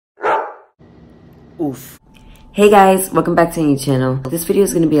Oof. Hey guys, welcome back to my channel. This video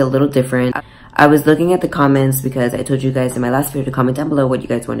is going to be a little different. I was looking at the comments because I told you guys in my last video to comment down below what you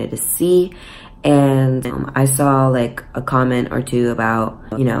guys wanted to see. And I saw like a comment or two about,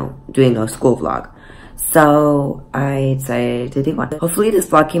 you know, doing a school vlog. So I decided to do one. Hopefully this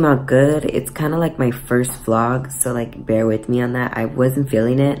vlog came out good. It's kind of like my first vlog, so like bear with me on that. I wasn't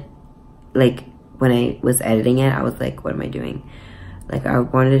feeling it. Like when I was editing it, I was like, what am I doing? Like I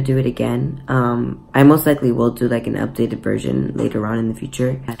wanted to do it again. I most likely will do like an updated version later on in the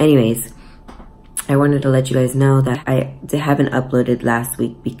future. Anyways, I wanted to let you guys know that I haven't uploaded last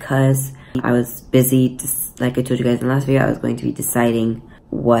week because I was busy. Like I told you guys in the last video, I was going to be deciding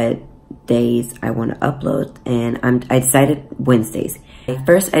what days I want to upload, and I decided Wednesdays.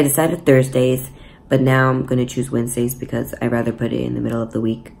 First I decided Thursdays, but now I'm going to choose Wednesdays because I'd rather put it in the middle of the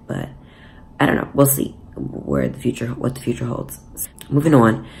week. But I don't know, we'll see what the future holds. Moving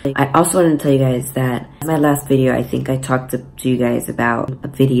on, I also wanted to tell you guys that in my last video, I think I talked to you guys about a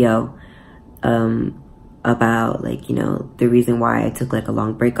video about like, you know, the reason why I took like a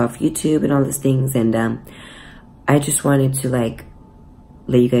long break off YouTube and all these things. And I just wanted to like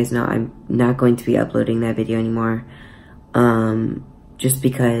let you guys know I'm not going to be uploading that video anymore, just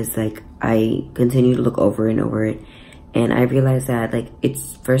because like I continue to look over and over it, and I realized that like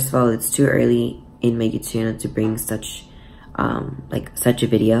first of all it's too early in my YouTube channel to bring such a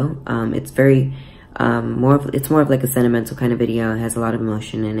video. It's very more of like a sentimental kind of video. It has a lot of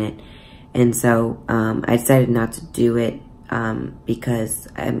emotion in it, and so I decided not to do it because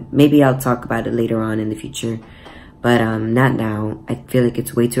maybe I'll talk about it later on in the future, but not now. I feel like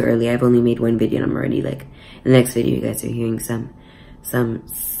it's way too early. I've only made one video and I'm already like, in the next video you guys are hearing some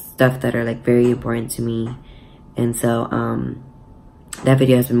stuff that are like very important to me. And so that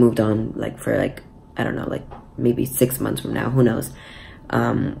video has been moved on like for like, I don't know, like maybe 6 months from now, who knows.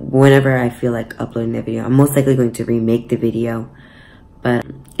 Whenever I feel like uploading that video, I'm most likely going to remake the video. But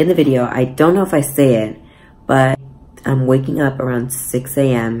in the video, I don't know if I say it, but I'm waking up around 6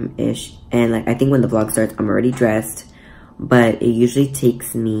 a.m. ish, and like I think when the vlog starts I'm already dressed, but it usually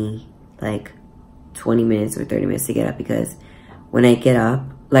takes me like 20 minutes or 30 minutes to get up, because when I get up,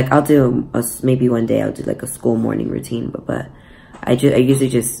 like I'll do maybe one day I'll do like a school morning routine, but I usually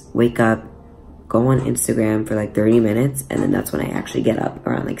just wake up, go on Instagram for like 30 minutes, and then that's when I actually get up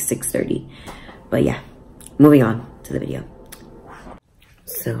around like 6:30. But yeah, moving on to the video.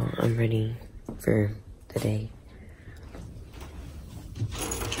 So I'm ready for the day.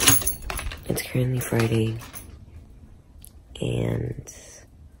 It's currently Friday, and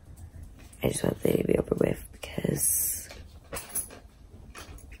I just want the day to be over with because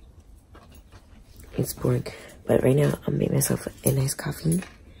it's boring. But right now, I'm making myself a nice coffee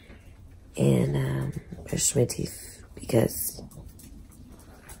and brush my teeth because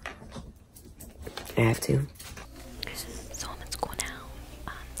I have to. So I'm in school now.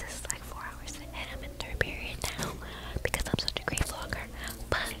 This is like 4 hours, and I'm in third period now because I'm such a great vlogger.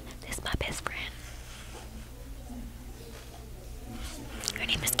 But this is my best friend. Her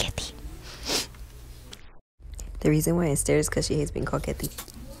name is Kitty. The reason why I stare is because she hates being called Kitty.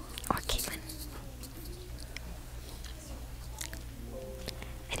 Or Caitlin.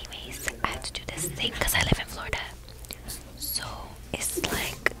 Anyways, I have to do this thing because I live in Florida. So it's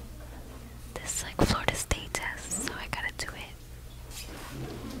like this like Florida state test. So I gotta do it.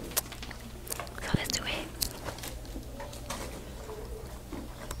 So let's do it.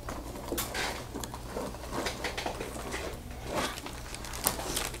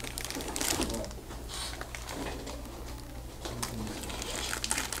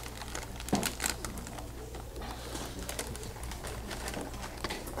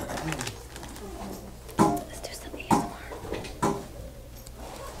 Let's do some ASMR.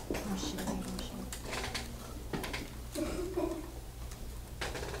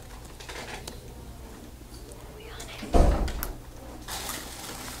 We on it?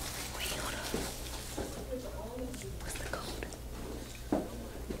 Wait, hold up. What's the code?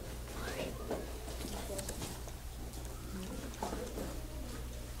 Alright.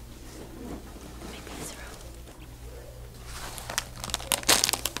 Maybe it's zero.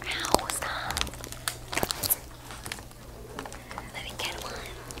 Ow, stop. Let me get one.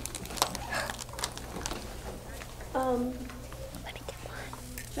 Let me get one.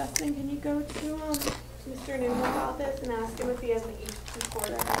 Justin, can you go to Mr. Newman's office and ask him if he has an HP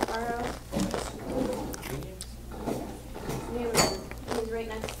that I borrow? He's right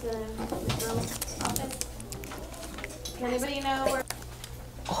next to Mr. Newman's office. Can anybody know where?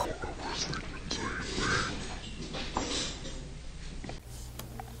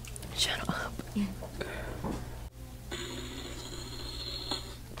 Shut up.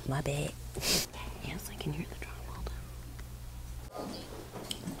 My bad. Yes, I can hear the drum. Hold on.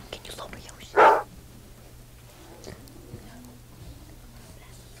 Can you lower your shit?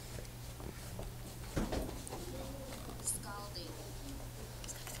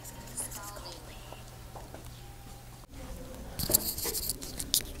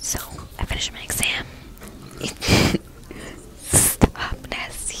 So, I finished my exam. Stop,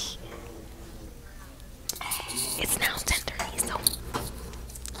 Nessie. It's now 10:30, so I'm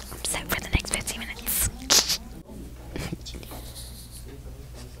set for the next 15 minutes.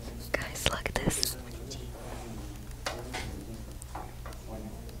 Guys, look at this.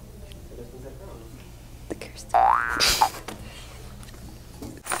 The curse.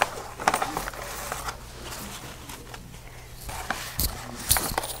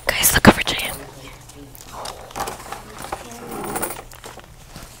 Guys, look over Jan.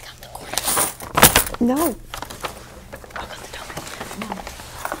 No.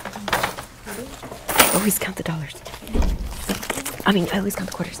 I always count the dollars. I mean, I always count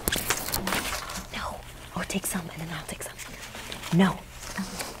the quarters. No. Oh, take some and then I'll take some. No.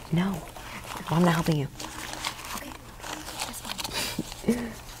 No. I'm not helping you.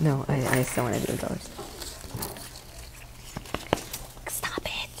 No, I still want to do the dollars. Stop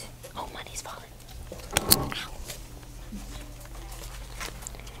it. Oh, money's falling. Ow.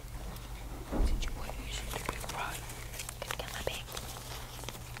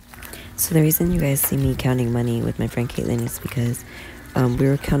 So the reason you guys see me counting money with my friend Caitlin is because we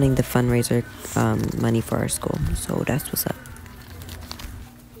were counting the fundraiser money for our school. So that's what's up.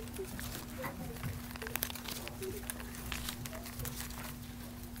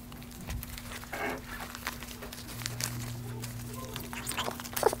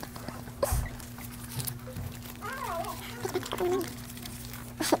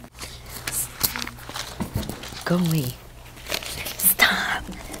 Go away. Stop.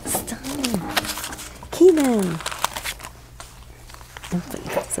 Stop. Keelan. Don't put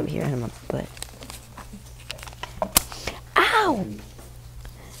your guts over here on my butt. Ow.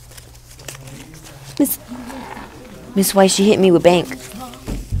 Miss White, she hit me with bank.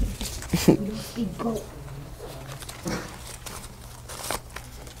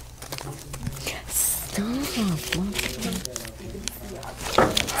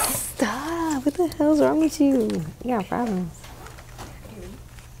 Stop. What the hell's wrong with you? You got problems.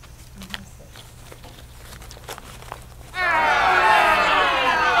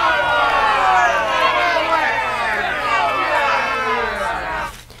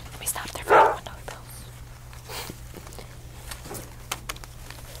 We stopped there for $1 bills.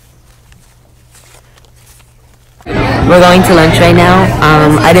 We're going to lunch right now.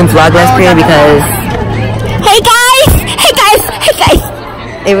 I didn't vlog last period because Hey guys! Hey guys! Hey guys!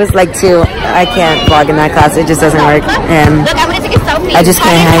 it was like 2. I can't vlog in that class. It just doesn't work. And Look, I'm gonna take a selfie. I just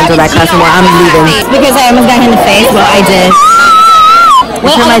can't handle that class anymore. I'm leaving. Because I almost got hit in the face. Well, I did.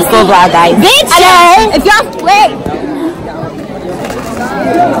 This is my school vlog, guys. Bitch! Hello! If y'all wait.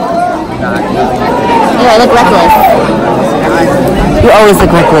 Yeah, I look reckless. You always look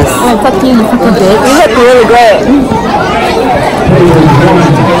reckless. Oh, fuck you, you fucking bitch. You look really great.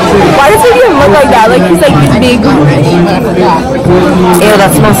 Why does he even look like that? Like he's like big. Ew, that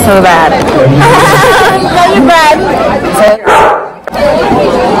smells so bad. No, you're bad.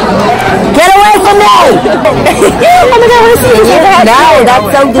 Get away from me! Oh my god, I want to see his head. No, that's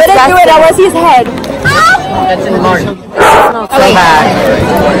so disgusting. Put it through it, I want to see his head. That's in the morning. It smells so bad.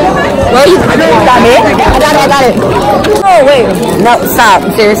 Well, you got it? I got it. Oh, wait. No, stop.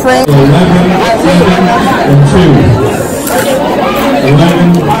 Seriously? 11 and 2.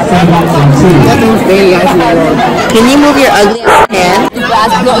 11, 7, and 2. Can you move your ugly hand?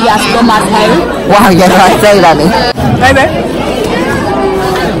 Wow, you're not saying that.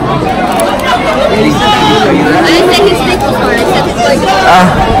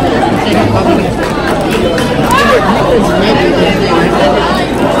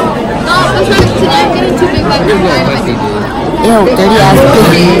 Ew, dirty ass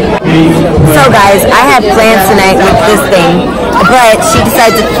pussy. So guys, I had plans tonight with this thing, but she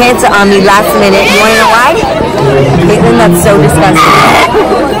decided to cancel on me last minute. You wanna know why? Caitlin, that's so disgusting.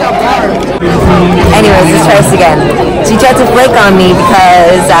 Anyways, let's try this again. She tried to flake on me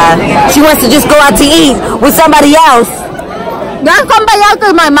because she wants to just go out to eat with somebody else. Not somebody else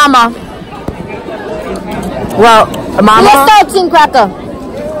is my mama. Well, mama. Let's start Team Cracker.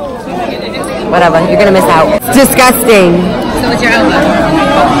 Whatever, you're gonna miss out. It's disgusting. So what's your elbow?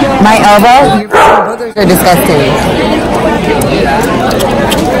 My elbow? Your boogers are disgusting.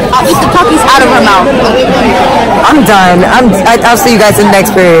 I'll eat the puppies out of her mouth. I'm done. I'll see you guys in the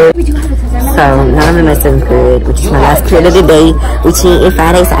next period. So, now I'm in my 7th period, which is my last period of the day. We cheat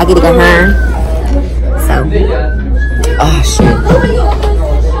Friday, so I get to go home. So, oh shit.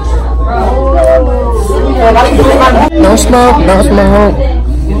 No smoke, no smoke.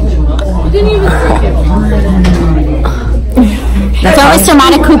 That's So, Mr.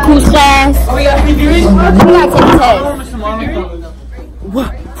 Monica Cuckoo's class. We gotta take a test.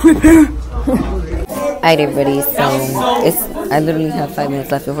 What? Prepare. Alright, everybody. So I literally have 5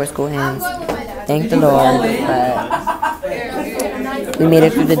 minutes left before school ends. Thank the Lord, but we made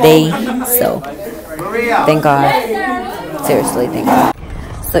it through the day. So thank God. Seriously, thank God.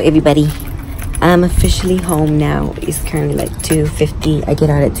 So everybody, I'm officially home now. It's currently like 2:50. I get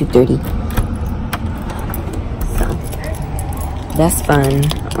out at 2:30. So that's fun.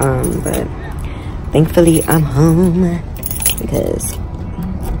 But thankfully I'm home because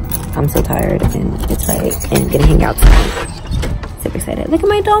I'm so tired and it's like and gonna hang out tonight. Super excited. Look at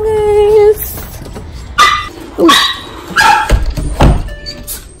my doggies. Ooh.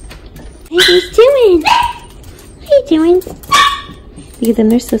 Hey, what are you doing? What are you doing? Look at them,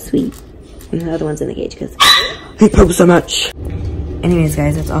 they're so sweet. And the other one's in the cage because they poop so much. Anyways,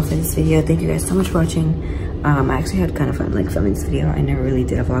 guys, that's all for this video. Thank you guys so much for watching. I actually had kind of fun like filming this video. I never really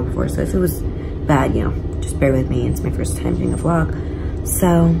did a vlog before, so if it was bad, you know, just bear with me. It's my first time doing a vlog.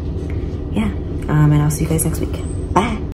 So yeah, and I'll see you guys next week. Bye.